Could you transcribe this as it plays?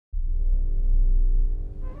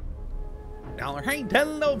Hey,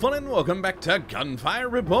 hello fun and welcome back to Gunfire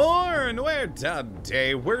Reborn, where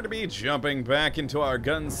today we're to be jumping back into our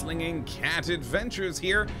gunslinging cat adventures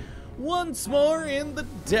here once more in the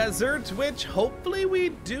desert, which hopefully we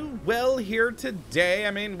do well here today.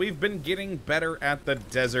 I mean, we've been getting better at the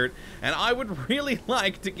desert, and I would really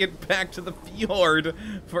like to get back to the fjord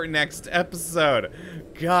for next episode.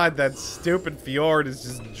 God, that stupid fjord is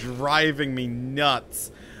just driving me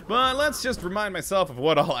nuts. But let's just remind myself of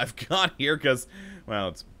what all I've got here, because, well,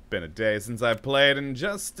 it's been a day since I've played, and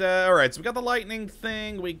just, alright, so we got the lightning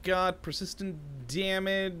thing, we got persistent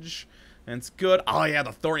damage, and it's good. Oh yeah,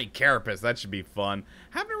 the thorny carapace, that should be fun.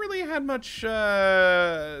 Haven't really had much,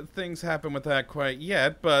 things happen with that quite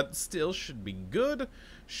yet, but still should be good.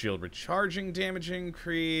 Shield recharging damage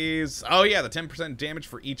increase. Oh yeah, the 10% damage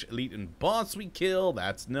for each elite and boss we kill,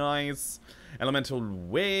 that's nice. Elemental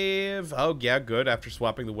wave, oh yeah, good, after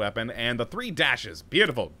swapping the weapon. And the 3 dashes,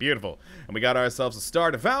 beautiful, beautiful. And we got ourselves a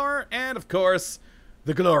Star Devourer, and of course,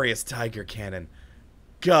 the glorious Tiger Cannon.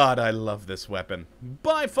 God, I love this weapon.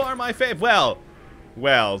 By far my favorite.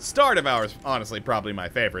 Well, Star Devourer's honestly probably my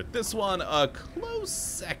favorite. This one, a close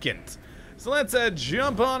second. So let's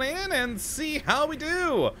jump on in and see how we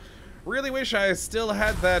do. Really wish I still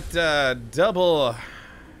had that double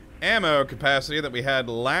ammo capacity that we had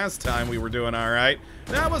last time we were doing alright.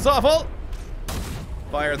 That was awful.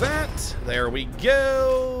 Fire that. There we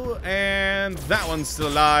go. And that one's still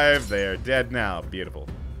alive. They're dead now. Beautiful.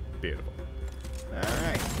 Beautiful.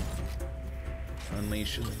 Alright.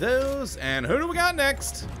 Unleash those. And who do we got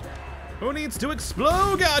next? Who needs to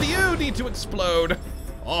explode? God, you need to explode.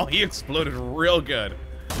 Oh, he exploded real good.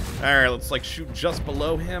 Alright, let's like shoot just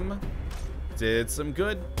below him. Did some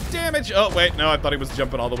good damage. Oh, wait, no, I thought he was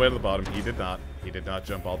jumping all the way to the bottom. He did not. He did not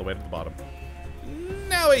jump all the way to the bottom.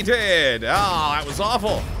 No, he did. Oh, that was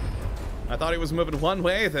awful. I thought he was moving one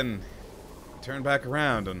way, then turned back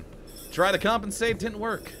around and try to compensate. Didn't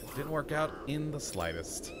work. Didn't work out in the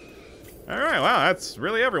slightest. All right, wow, that's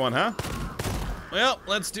really everyone, huh? Well,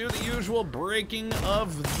 let's do the usual breaking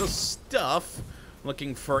of the stuff.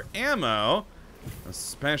 Looking for ammo,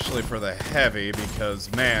 especially for the heavy,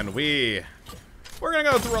 because, man, we're gonna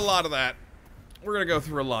go through a lot of that. We're gonna go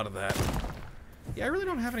through a lot of that. Yeah, I really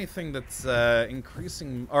don't have anything that's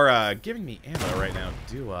increasing or giving me ammo right now,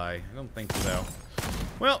 do I? I don't think so.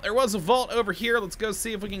 Well, there was a vault over here. Let's go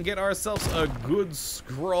see if we can get ourselves a good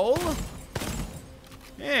scroll.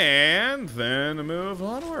 And then move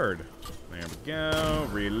onward. There we go.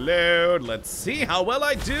 Reload. Let's see how well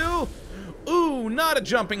I do. Ooh, not a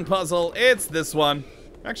jumping puzzle. It's this one.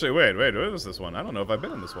 Actually, wait, what is this one? I don't know if I've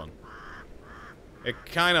been in this one. It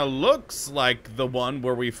kind of looks like the one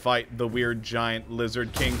where we fight the weird giant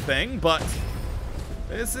lizard king thing, but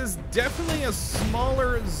this is definitely a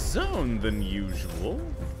smaller zone than usual.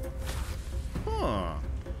 Huh.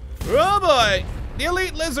 Oh boy! The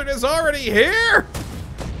elite lizard is already here!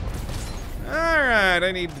 Alright,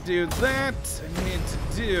 I need to do that. I need to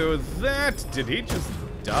do that. Did he just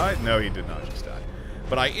die? No, he did not just die.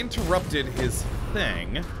 But I interrupted his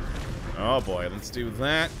thing. Oh boy, let's do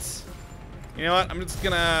that. You know what? I'm just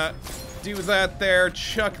gonna do that there,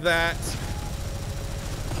 chuck that.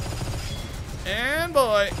 And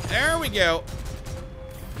boy, there we go.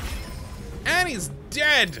 And he's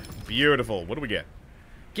dead. Beautiful. What do we get?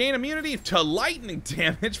 Gain immunity to lightning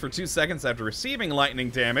damage for 2 seconds after receiving lightning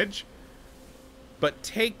damage. But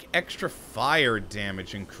take extra fire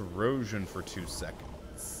damage and corrosion for 2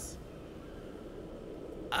 seconds.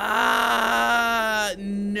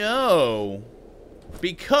 No.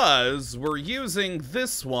 Because we're using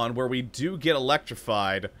this one where we do get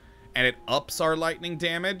electrified and it ups our lightning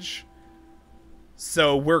damage.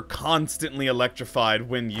 So we're constantly electrified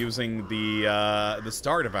when using the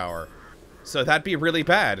Star Devourer. So that'd be really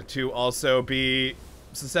bad to also be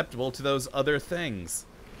susceptible to those other things.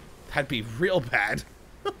 That'd be real bad.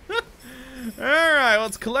 Alright,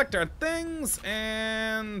 let's collect our things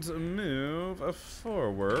and move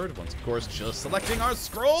forward. Once, of course, just selecting our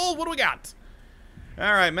scroll. What do we got?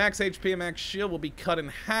 Alright, max HP and max shield will be cut in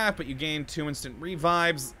half, but you gain 2 instant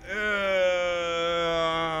revives.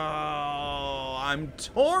 I'm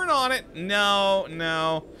torn on it.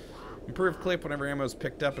 No. Improved clip whenever ammo is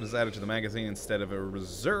picked up and is added to the magazine instead of a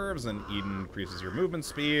reserves, and Eden increases your movement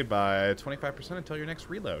speed by 25% until your next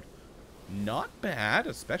reload. Not bad,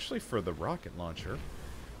 especially for the rocket launcher.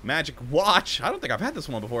 Magic Watch. I don't think I've had this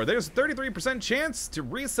one before. There's a 33% chance to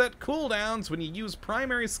reset cooldowns when you use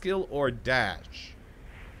primary skill or dash.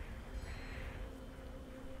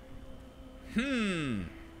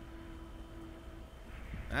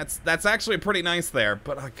 That's actually pretty nice there,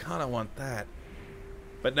 but I kind of want that.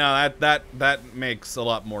 But no, that makes a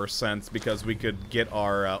lot more sense because we could get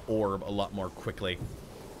our orb a lot more quickly.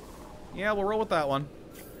 Yeah, we'll roll with that one.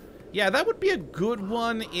 Yeah, that would be a good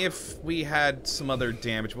one if we had some other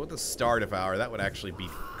damage. But with the Star Devourer, that would actually be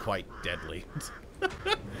quite deadly.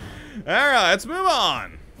 Alright, let's move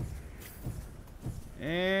on.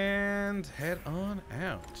 And head on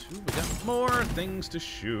out. Ooh, we got more things to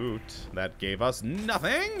shoot. That gave us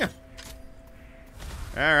nothing.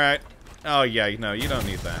 Alright. Oh, yeah, no, you don't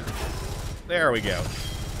need that. There we go.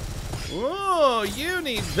 Whoa, you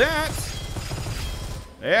need that.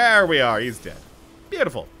 There we are. He's dead.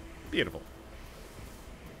 Beautiful. Beautiful.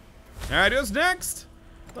 Alright, who's next?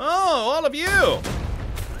 Oh, all of you.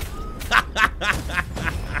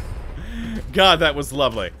 God, that was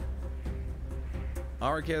lovely.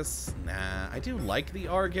 Argus? Nah, I do like the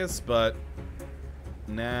Argus, but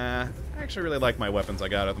nah. I actually really like my weapons I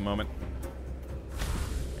got at the moment.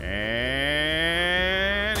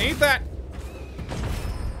 And eat that.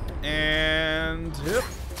 And yep.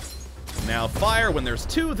 Now fire when there's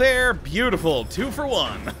two there. Beautiful. 2 for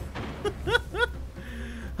 1.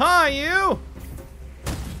 Hi, you.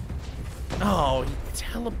 Oh, he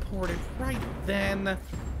teleported right then.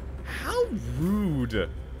 How rude.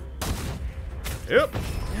 Yep.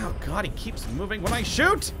 Oh, God, he keeps moving when I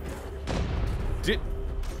shoot.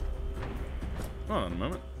 Hold on a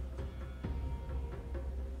moment.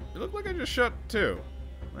 It looked like I just shot 2.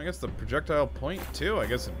 I guess the projectile point 2. I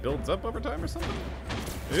guess it builds up over time or something.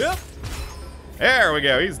 Yep. There we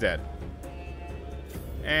go. He's dead.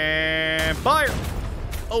 And fire.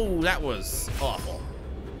 Oh, that was awful.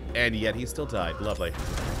 And yet he still died. Lovely.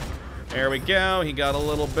 There we go. He got a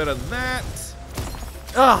little bit of that.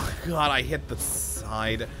 Oh, God, I hit the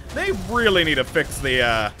side. They really need to fix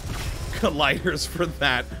the colliders for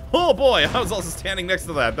that. Oh, boy, I was also standing next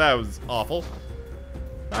to that. That was awful.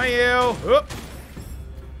 Hi, you. Oop.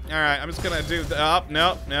 All right, I'm just going to do...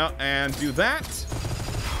 no, and do that.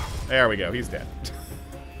 There we go. He's dead.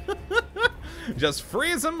 Just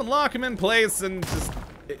freeze him, lock him in place, and just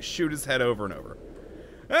shoot his head over and over.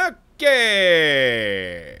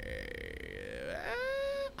 Okay.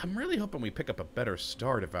 I'm really hoping we pick up a better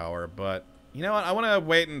Star Devourer, but you know what? I want to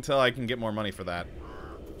wait until I can get more money for that.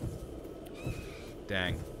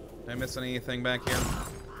 Dang. Did I miss anything back here?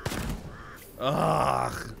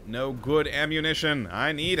 Ugh. No good ammunition.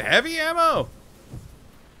 I need heavy ammo.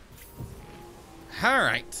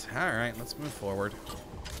 Alright. Alright. Let's move forward.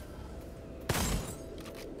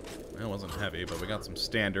 It wasn't heavy, but we got some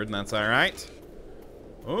standard, and that's alright.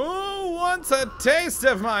 Who wants a taste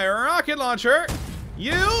of my rocket launcher?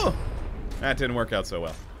 You? That didn't work out so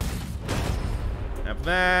well. Have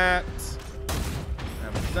that.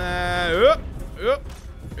 Have that. Oop, oop,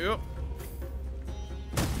 oop.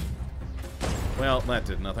 Well, that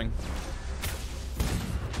did nothing.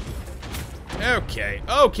 Okay,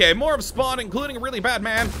 okay, more of spawn, including a really bad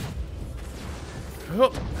man.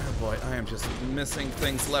 Oh boy, I am just missing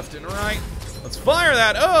things left and right. Let's fire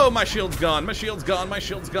that. Oh, my shield's gone. My shield's gone. My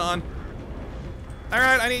shield's gone. All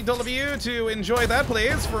right, I need all of you to enjoy that,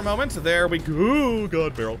 please, for a moment. There we go.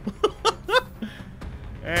 God, barrel.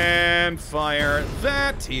 And fire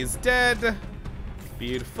that. He's dead.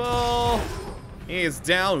 Beautiful. He's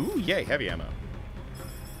down. Ooh, yay, heavy ammo.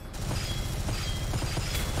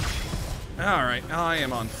 All right, I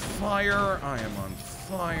am on fire. I am on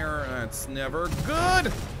fire. That's never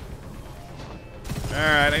good. All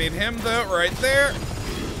right, I need him, though, right there.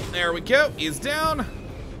 There we go. He's down.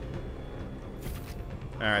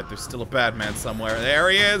 All right, there's still a bad man somewhere. There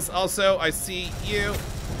he is. Also, I see you.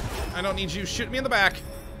 I don't need you. Shoot me in the back.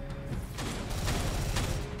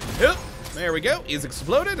 Oop. There we go. He's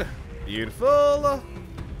exploded. Beautiful.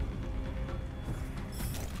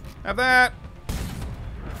 Have that.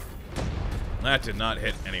 That did not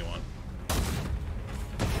hit anyone.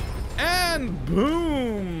 And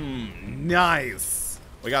boom. Nice.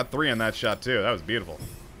 We got 3 on that shot, too. That was beautiful.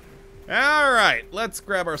 All right. Let's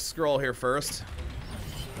grab our scroll here first.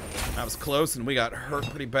 That was close, and we got hurt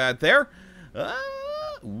pretty bad there.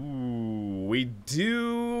 Ooh, we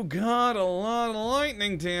do got a lot of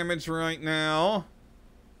lightning damage right now.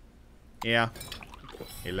 Yeah.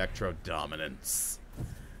 Electro dominance.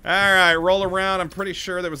 Alright, roll around. I'm pretty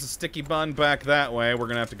sure there was a sticky bun back that way. We're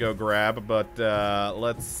gonna have to go grab, but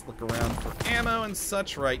let's look around for ammo and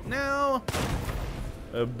such right now.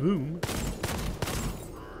 Boom.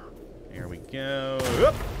 Here we go.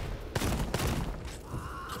 Whoop.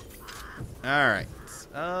 Alright.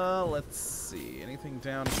 Let's see. Anything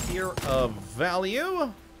down here of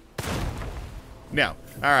value? No.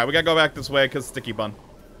 Alright, we gotta go back this way because sticky bun.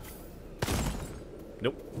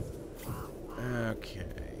 Nope. Okay.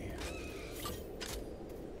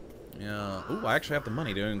 Yeah. Ooh, I actually have the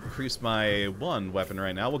money to increase my one weapon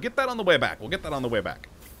right now. We'll get that on the way back. We'll get that on the way back.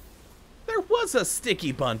 There was a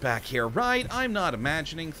sticky bun back here, right? I'm not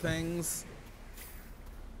imagining things.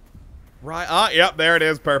 Right. Ah, yep, there it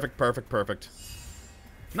is. Perfect, perfect, perfect.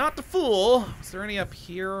 Not to fool. Is there any up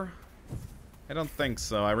here? I don't think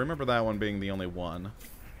so. I remember that one being the only one.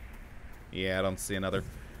 Yeah, I don't see another.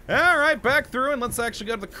 Alright, back through, and let's actually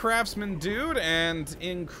go to the craftsman dude and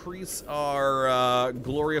increase our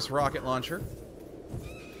glorious rocket launcher.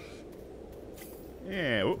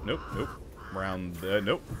 Yeah, oh, nope, nope.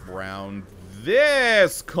 Nope. Round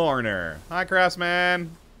this corner. Hi,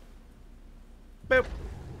 craftsman. Boop.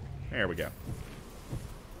 There we go.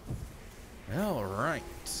 Alright.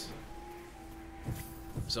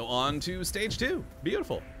 So on to stage 2.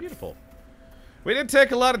 Beautiful, beautiful. We did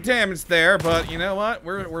take a lot of damage there, but you know what?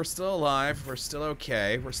 We're still alive. We're still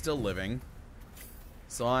okay. We're still living.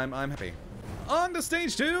 So I'm happy. On to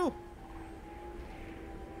stage 2.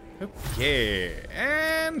 Okay.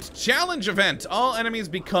 And challenge event. All enemies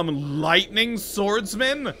become lightning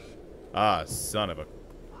swordsmen. Ah, son of a.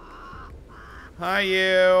 Hi,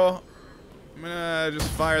 you. I'm gonna just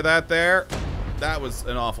fire that there. That was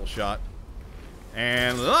an awful shot.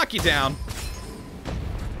 And lock you down.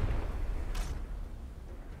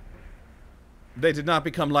 They did not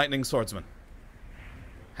become lightning swordsmen.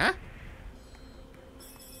 Huh?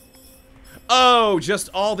 Oh, just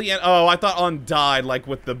all the... Oh, I thought on died, like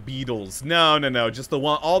with the beetles. No, no, no. Just the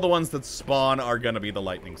one... All the ones that spawn are gonna be the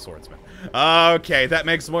lightning swordsmen. Okay, that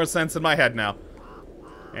makes more sense in my head now.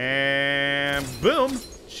 And... boom.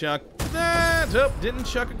 Chuck that. Oh, didn't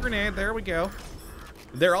chuck a grenade. There we go.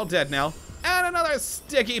 They're all dead now. And another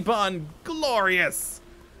sticky bun. Glorious.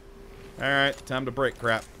 Alright, time to break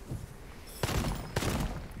crap.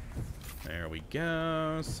 There we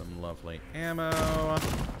go. Some lovely ammo.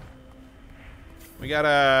 We got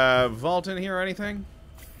a vault in here or anything?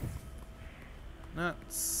 Not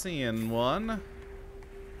seeing one.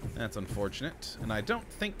 That's unfortunate. And I don't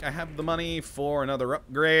think I have the money for another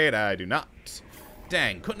upgrade. I do not.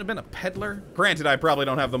 Dang, couldn't have been a peddler? Granted, I probably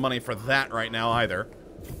don't have the money for that right now either.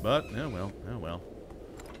 But, oh well, oh well.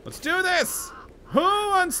 Let's do this! Who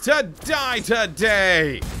wants to die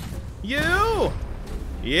today? You?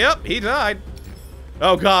 Yep, he died.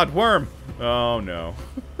 Oh god, worm. Oh no.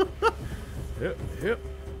 Yep, yep.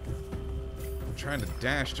 I'm trying to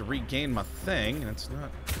dash to regain my thing, and it's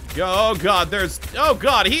not... Oh god, there's... Oh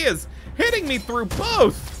god, he is hitting me through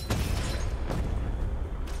both!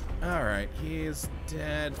 Alright, he is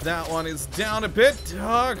dead. That one is down a bit.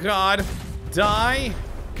 Oh god. Die.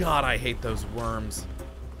 God, I hate those worms.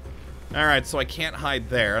 Alright, so I can't hide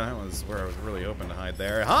there. That was where I was really hoping to hide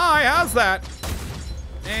there. Hi, how's that?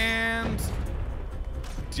 And...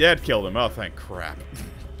 Dead killed him. Oh, thank crap.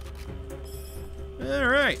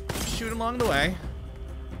 Alright, shoot along the way.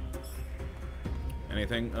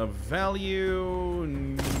 Anything of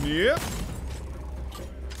value? Yep.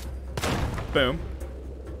 Boom.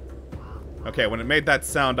 Okay, when it made that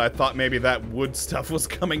sound, I thought maybe that wood stuff was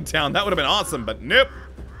coming down. That would have been awesome, but nope.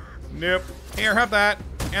 Nope. Here, have that.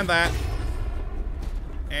 And that.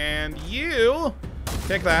 And you...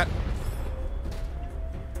 Take that.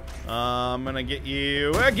 I'm gonna get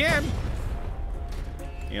you again.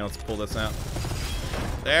 Yeah, let's pull this out.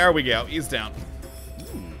 There we go. He's down.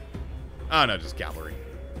 Oh, no, just cavalry.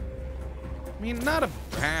 I mean, not a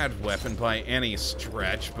bad weapon by any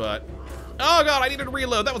stretch, but... Oh, God, I needed to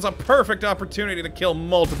reload. That was a perfect opportunity to kill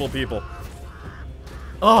multiple people.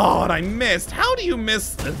 Oh, and I missed. How do you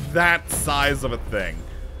miss that size of a thing?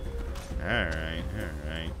 Alright,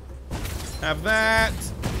 alright. Have that.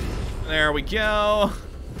 There we go.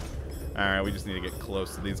 Alright, we just need to get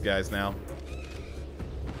close to these guys now.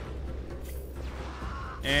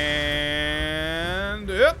 And...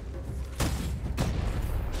 Yep.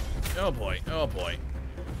 Oh boy, oh boy.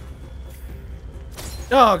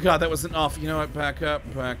 Oh god, that wasn't off. You know what? Back up,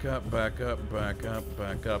 back up, back up, back up,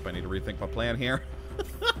 back up. I need to rethink my plan here.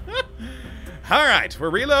 Alright, we're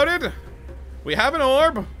reloaded. We have an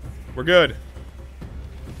orb. We're good.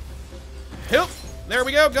 Hilp. There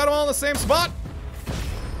we go. Got them all in the same spot.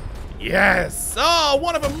 Yes. Oh,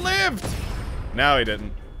 one of them lived. No, he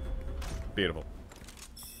didn't. Beautiful.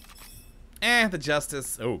 The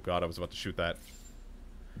justice. Oh god, I was about to shoot that.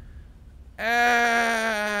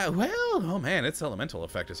 Well, oh man, its elemental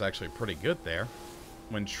effect is actually pretty good there.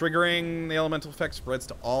 When triggering, the elemental effect spreads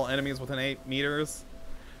to all enemies within 8 meters.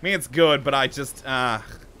 I mean, it's good, but I just, the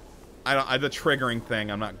triggering thing,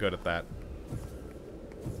 I'm not good at that.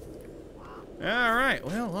 Alright,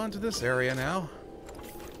 well, on to this area now.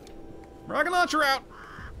 Rocket launcher out!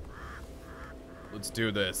 Let's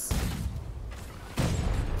do this.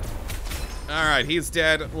 Alright, he's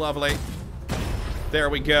dead. Lovely. There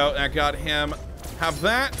we go. That got him. Have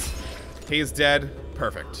that. He's dead.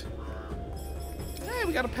 Perfect. Hey,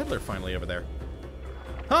 we got a peddler finally over there.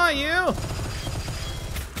 Hi, you!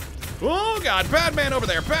 Oh, God. Bad man over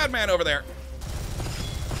there. Bad man over there.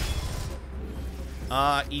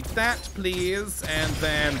 Eat that, please. And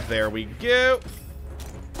then there we go.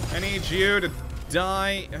 I need you to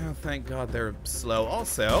die. Oh, thank God they're slow.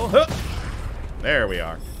 Also, huh, there we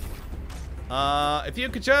are. If you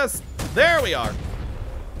could just... There we are.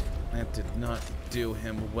 That did not do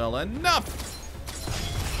him well enough.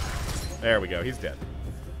 There we go. He's dead.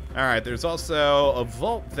 All right, there's also a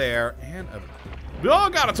vault there and a... Oh,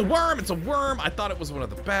 God, it's a worm. It's a worm. I thought it was one of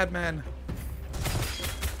the bad men.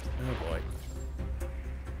 Oh, boy.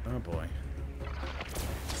 Oh, boy.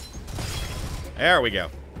 There we go.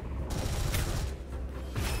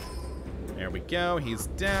 There we go. He's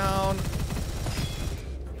down.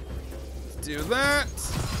 Let's do that.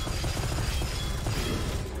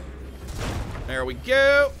 There we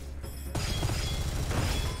go.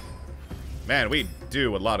 Man, we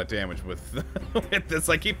do a lot of damage with, with this.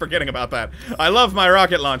 I keep forgetting about that. I love my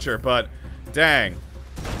rocket launcher, but dang.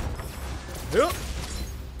 Oop.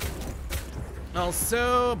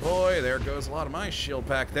 Also, boy, there goes a lot of my shield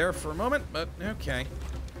back there for a moment, but okay.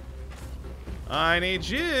 I need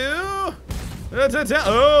you. Oh, that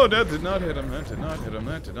did not hit him. That did not hit him.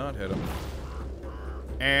 That did not hit him.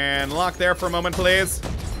 And lock there for a moment, please.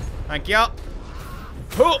 Thank you.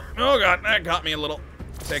 Oh, oh God, that got me a little.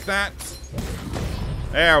 Take that.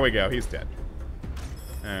 There we go. He's dead.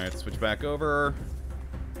 All right, switch back over.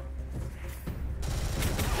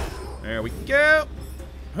 There we go.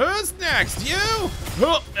 Who's next? You?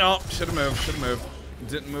 Oh, no, should have moved. Should have moved.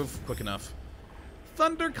 Didn't move quick enough.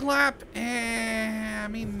 Thunderclap. I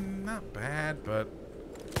mean, not bad, but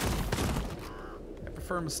I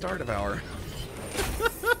prefer Star Devourer.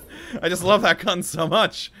 I just love that gun so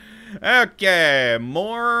much. Okay,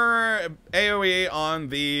 more AoE on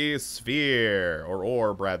the sphere. Or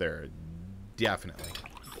orb, rather. Definitely.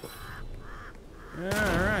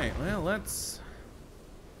 Alright, well, let's...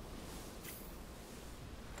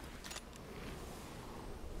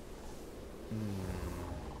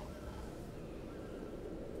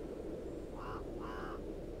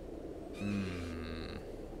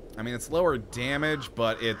 I mean, it's lower damage,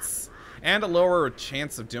 but it's... And a lower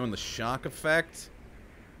chance of doing the shock effect.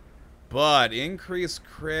 But increased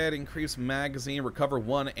crit, increased magazine, recover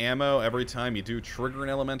 1 ammo every time you do trigger an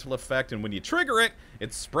elemental effect. And when you trigger it,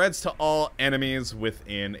 it spreads to all enemies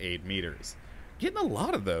within 8 meters. Getting a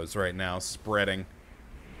lot of those right now, spreading.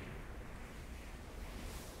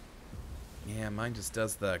 Yeah, mine just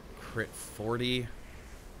does the crit 40.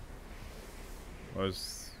 What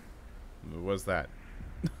was that?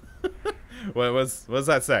 what does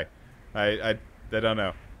that say? I don't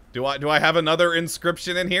know. Do I have another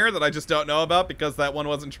inscription in here that I just don't know about because that one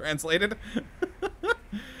wasn't translated?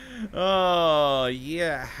 Oh,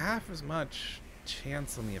 yeah, half as much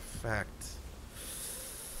chance on the effect.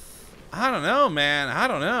 I don't know, man. I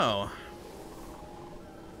don't know.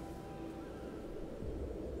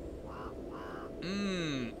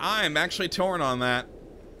 I'm actually torn on that.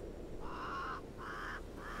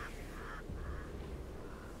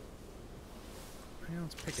 Yeah,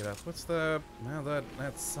 let's pick it up. What's the... Well,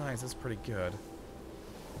 that size is pretty good.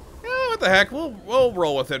 Yeah, what the heck? We'll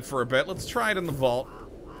roll with it for a bit. Let's try it in the vault.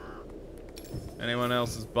 Anyone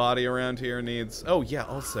else's body around here needs... Oh, yeah,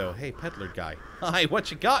 also. Hey, peddler guy. Hi, what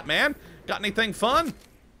you got, man? Got anything fun?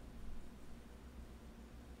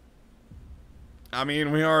 I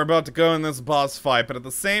mean, we are about to go in this boss fight, but at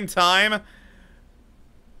the same time...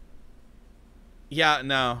 Yeah,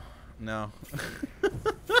 no. No.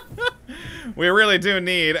 We really do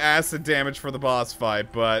need acid damage for the boss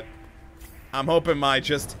fight, but I'm hoping my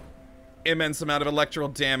just immense amount of electrical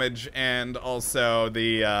damage and also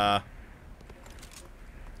the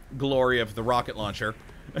glory of the rocket launcher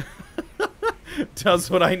does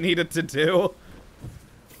what I need it to do.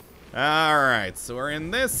 Alright, so we're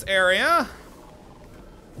in this area.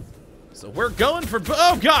 So we're going for...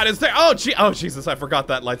 Oh, God, is there... Oh, Jesus, I forgot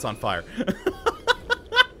that light's on fire.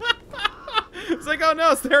 It's like, oh,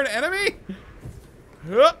 no, is there an enemy?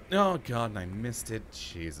 Oh, God, and I missed it.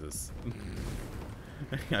 Jesus.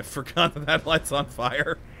 I forgot that that light's on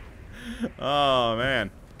fire. Oh, man.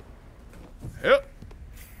 Hip.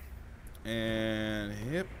 And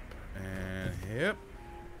hip. And hip.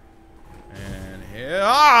 And hip.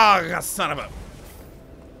 Oh, son of a...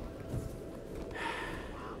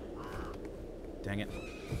 Dang it.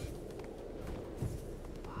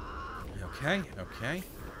 Okay, okay.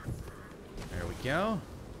 There we go.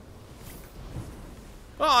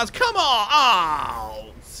 Oh, come on!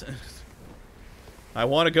 Oh! I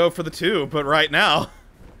want to go for the 2, but right now...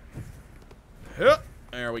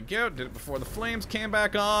 There we go. Did it before the flames came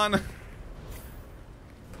back on.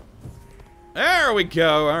 There we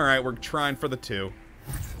go. Alright, we're trying for the 2.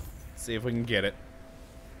 See if we can get it.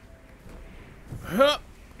 Oh,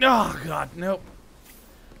 God, nope.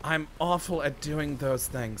 I'm awful at doing those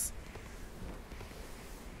things.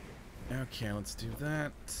 Okay, let's do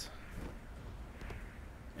that.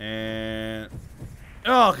 And...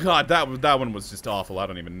 Oh, God, that one was just awful. I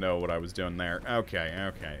don't even know what I was doing there. Okay,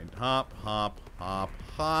 okay. Hop, hop, hop,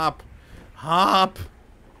 hop, hop.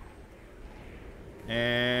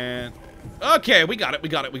 And... Okay, we got it, we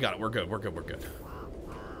got it, we got it. We're good, we're good, we're good.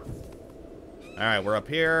 Alright, we're up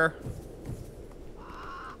here.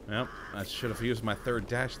 Well, I should have used my 3rd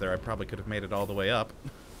dash there. I probably could have made it all the way up.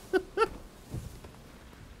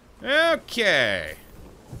 Okay.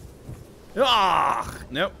 Ah,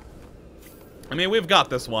 nope. I mean, we've got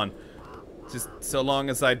this one. Just so long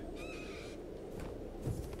as I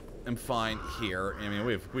am fine here. I mean,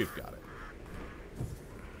 we've got it.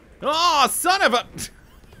 Oh, son of a...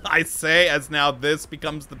 I say as now this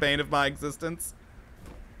becomes the bane of my existence.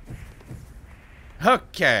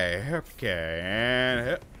 Okay, okay,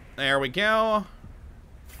 and there we go.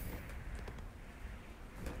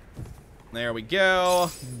 There we go.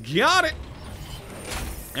 Got it.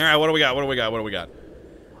 All right, what do we got? What do we got? What do we got?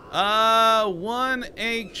 1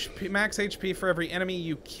 HP, max HP for every enemy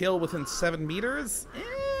you kill within 7 meters.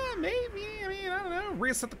 Maybe. I mean, I don't know.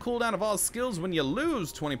 Reset the cooldown of all skills when you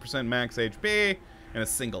lose 20% max HP in a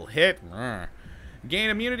single hit.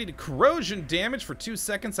 Gain immunity to corrosion damage for 2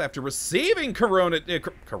 seconds after receiving corrosion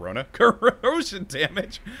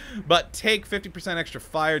damage, but take 50% extra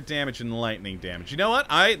fire damage and lightning damage. You know what?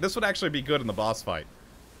 This would actually be good in the boss fight.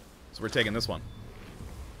 So we're taking this one.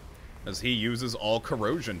 As he uses all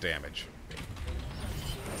corrosion damage.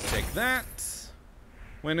 Let's take that.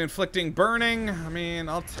 When inflicting burning, I mean,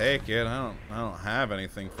 I'll take it. I don't have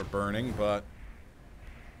anything for burning, but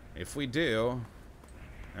if we do,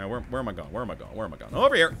 where am I going? Where am I going? Where am I going?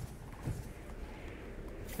 Over here.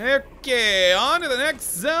 Okay, on to the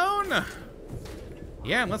next zone.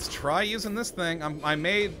 Yeah, and let's try using this thing. I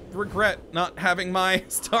may regret not having my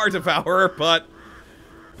Star Devourer, but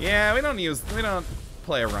yeah, we don't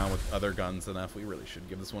play around with other guns enough. We really should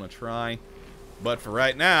give this one a try. But for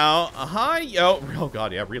right now, oh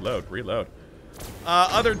god, yeah, reload.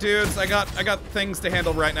 Other dudes, I got things to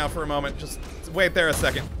handle right now for a moment. Just wait there a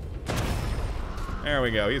second. There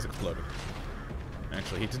we go, he's exploded.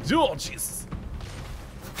 Actually, he did, oh Jesus.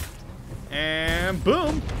 And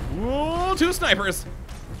boom. Whoa, 2 snipers.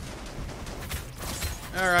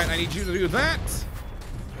 Alright, I need you to do that.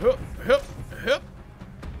 Hup, hup, hup.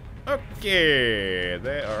 Okay,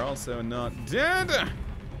 they are also not dead.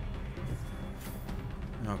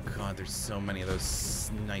 Oh god, there's so many of those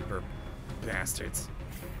sniper bastards.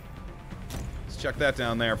 Let's chuck that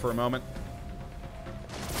down there for a moment.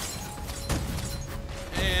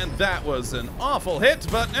 And that was an awful hit,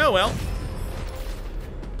 but oh well.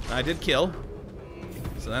 I did kill,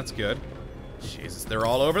 so that's good. Jesus, they're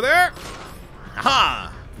all over there.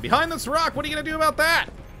 Aha! Behind this rock, what are you gonna do about that?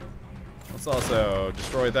 Let's also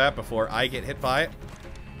destroy that before I get hit by it.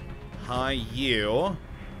 Hi, you.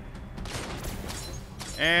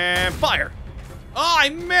 And fire! Oh, I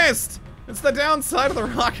missed! It's the downside of the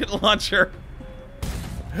rocket launcher.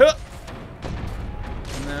 Huh.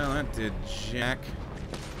 No, that did jack.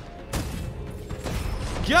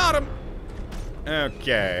 Got him!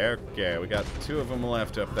 Okay, okay. We got 2 of them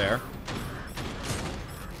left up there.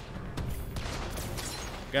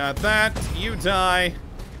 Got that. You die.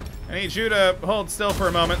 I need you to hold still for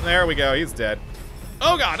a moment. There we go. He's dead.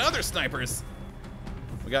 Oh god, other snipers.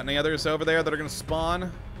 We got any others over there that are gonna spawn?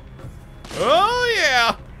 Oh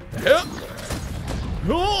yeah!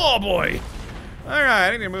 Oh boy!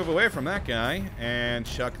 Alright, I need to move away from that guy and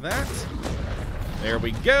chuck that. There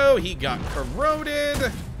we go. He got corroded.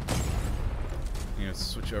 I'm gonna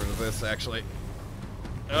switch over to this actually.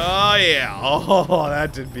 Oh yeah. Oh,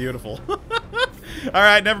 that did beautiful.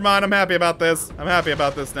 Alright, never mind. I'm happy about this. I'm happy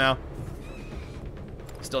about this now.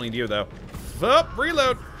 Still need you though. Up,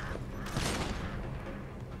 reload.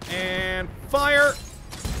 And fire.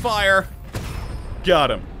 Fire.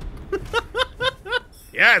 Got him.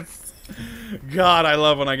 Yes. God, I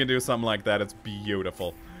love when I can do something like that. It's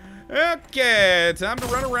beautiful. Okay, time to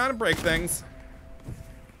run around and break things.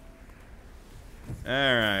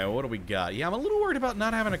 Alright, what do we got? Yeah, I'm a little worried about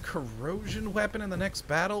not having a corrosion weapon in the next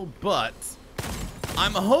battle, but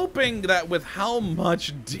I'm hoping that with how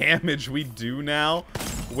much damage we do now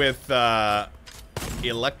with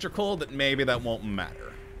electrical, that maybe that won't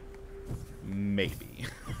matter. Maybe.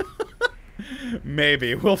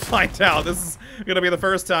 Maybe. We'll find out. This is going to be the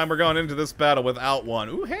first time we're going into this battle without one.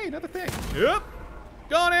 Ooh, hey, another thing. Yep.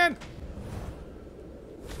 Going in.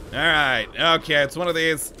 Alright. Okay, it's one of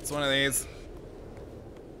these. It's one of these.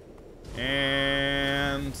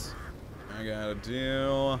 And I gotta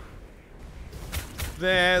do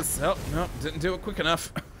this. Oh, no, didn't do it quick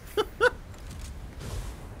enough.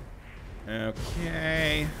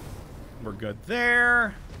 Okay. We're good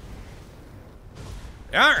there.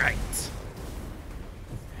 Alright.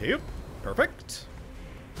 Yep. Perfect.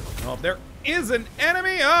 Oh, there is an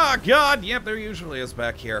enemy. Oh, God. Yep, there usually is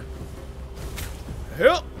back here.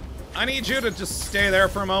 Yep. I need you to just stay there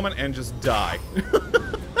for a moment and just die.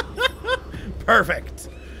 Perfect.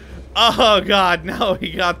 Oh, God. Now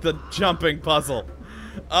we got the jumping puzzle.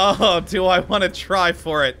 Oh, do I want to try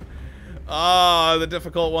for it? Oh, the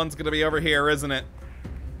difficult one's going to be over here, isn't it?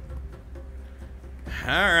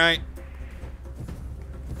 Alright.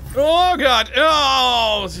 Oh, God.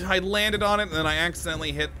 Oh, I landed on it, and then I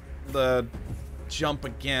accidentally hit the jump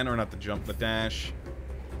again. Or not the jump, the dash.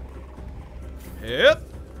 Hip.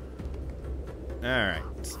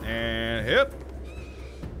 Alright. And hip.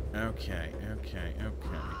 Okay, okay,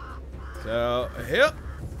 okay. So, hip.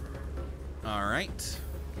 Alright.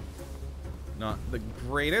 Not the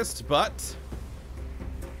greatest, but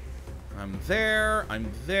I'm there.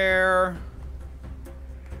 I'm there.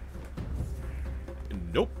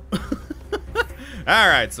 Nope.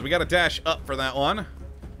 Alright, so we got to dash up for that one.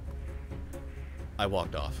 I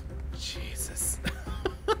walked off. Jesus.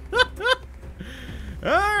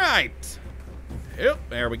 Alright. Yep,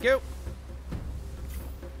 there we go.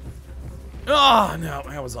 Oh, no.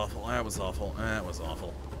 That was awful. That was awful. That was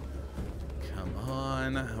awful. Come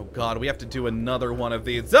on. Oh, God. We have to do another one of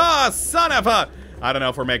these. Ah, oh, son of a... I don't know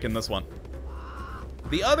if we're making this one.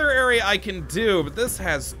 The other area I can do, but this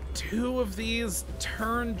has 2 of these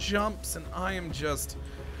turn jumps, and I am just...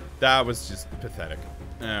 That was just pathetic.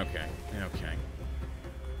 Okay. Okay.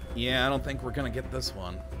 Yeah, I don't think we're going to get this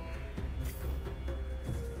one.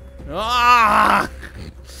 Ah!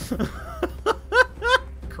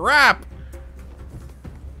 Crap!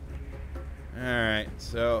 Alright,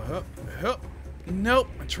 so... Nope,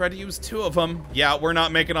 I tried to use 2 of them. Yeah, we're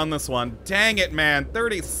not making on this one. Dang it, man.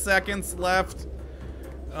 30 seconds left.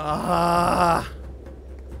 Ah.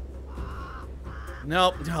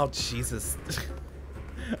 Nope. Oh, Jesus.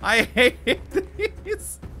 I hate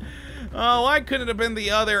these. Oh, why couldn't it have been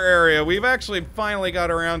the other area? We've actually finally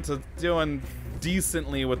got around to doing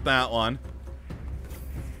decently with that one.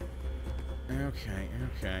 Okay,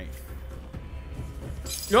 okay.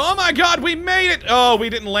 Oh my God, we made it! Oh, we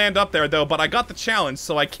didn't land up there though, but I got the challenge,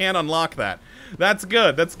 so I can't unlock that. That's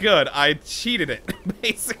good, that's good. I cheated it,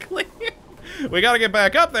 basically. We gotta get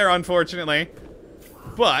back up there, unfortunately.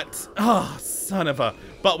 But, oh, son of a...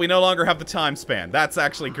 But we no longer have the time span. That's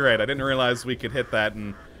actually great. I didn't realize we could hit that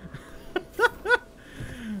and...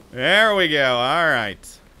 There we go,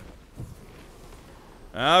 alright.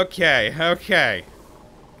 Okay, okay.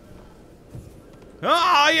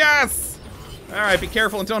 Oh, yes! Alright, be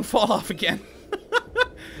careful and don't fall off again.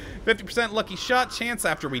 50% lucky shot chance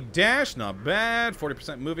after we dash, not bad.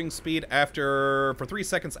 40% moving speed for 3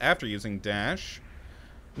 seconds after using dash.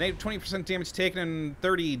 Negative 20% damage taken and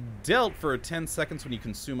 30 dealt for 10 seconds when you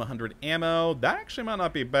consume 100 ammo. That actually might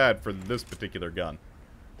not be bad for this particular gun.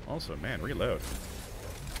 Also, man, reload.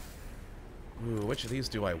 Ooh, which of these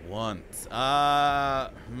do I want?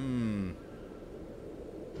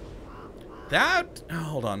 That...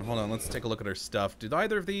 Hold on, let's take a look at our stuff. Did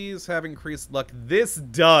either of these have increased luck? This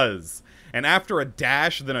does! And after a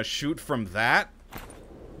dash, then a shoot from that?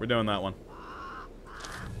 We're doing that one.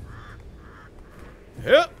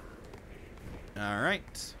 Yep.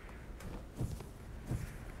 Alright.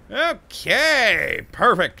 Okay,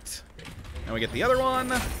 perfect. Now we get the other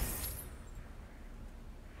one.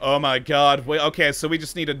 Oh my God. Wait, okay, so we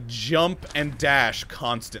just need to jump and dash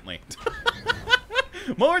constantly.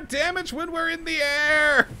 More damage when we're in the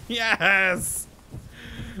air! Yes!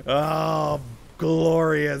 Oh,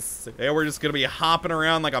 glorious. And we're just gonna be hopping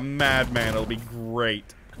around like a madman. It'll be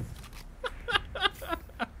great.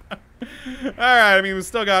 Alright, I mean, we've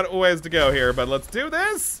still got a ways to go here, but let's do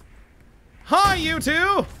this! Hi, you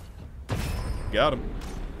two! Got him.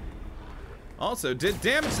 Also did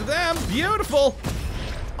damage to them. Beautiful!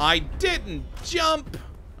 I didn't jump!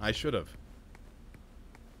 I should have.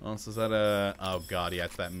 Oh, so is that a... Oh, God, yeah,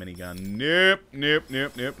 it's that minigun. Nope, nope,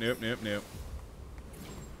 nope, nope, nope, nope, nope.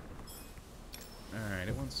 Alright,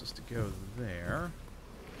 it wants us to go there.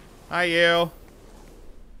 Hi, you!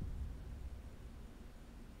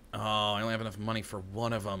 Oh, I only have enough money for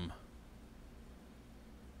one of them.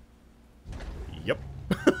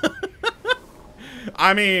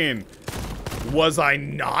 I mean, was I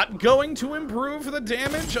not going to improve the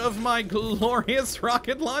damage of my glorious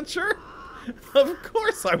rocket launcher? Of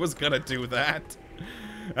course I was gonna do that.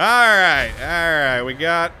 Alright, we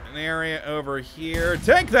got an area over here.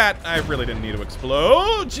 Take that! I really didn't need to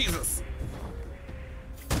explode. Jesus!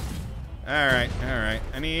 Alright.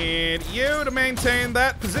 I need you to maintain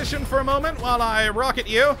that position for a moment while I rocket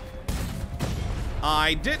you.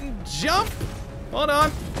 I didn't jump. Hold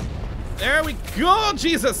on. There we go.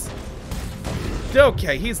 Jesus.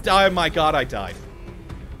 Okay, he's died. Oh my god, I died.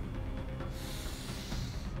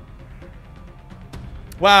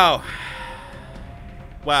 Wow.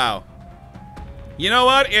 You know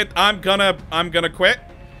what? I'm gonna quit.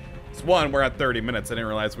 It's one, we're at 30 minutes. I didn't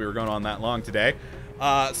realize we were going on that long today.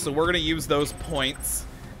 So we're gonna use those points.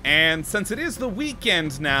 And since it is the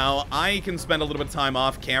weekend now, I can spend a little bit of time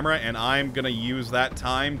off camera, and I'm gonna use that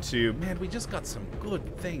time to... Man, we just got some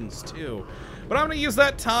good things, too. But I'm gonna use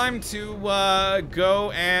that time to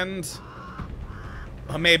go and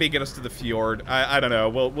maybe get us to the fjord. I don't know.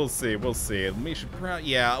 We'll see. We should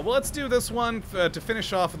yeah. Well, let's do this one to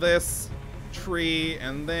finish off this tree,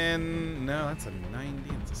 and then no, that's a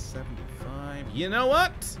 90. It's a 75. You know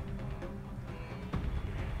what?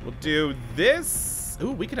 We'll do this.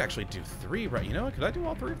 Ooh, we could actually do 3, right? You know what? Could I do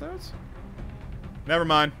all 3 of those? Never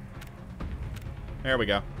mind. There we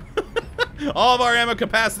go. All of our ammo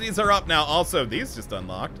capacities are up now. Also, these just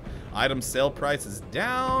unlocked. Item sale price is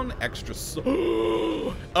down. Extra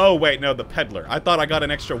oh, wait, no, the peddler. I thought I got an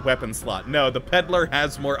extra weapon slot. No, the peddler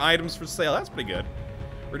has more items for sale. That's pretty good.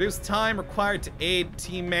 Reduced time required to aid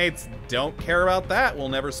teammates. Don't care about that. We'll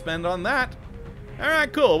never spend on that.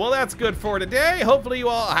 Alright, cool. Well, that's good for today. Hopefully you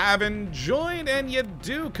all have enjoyed, and you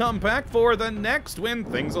do come back for the next when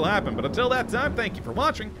things will happen. But until that time, thank you for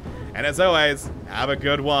watching. And as always, have a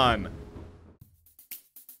good one.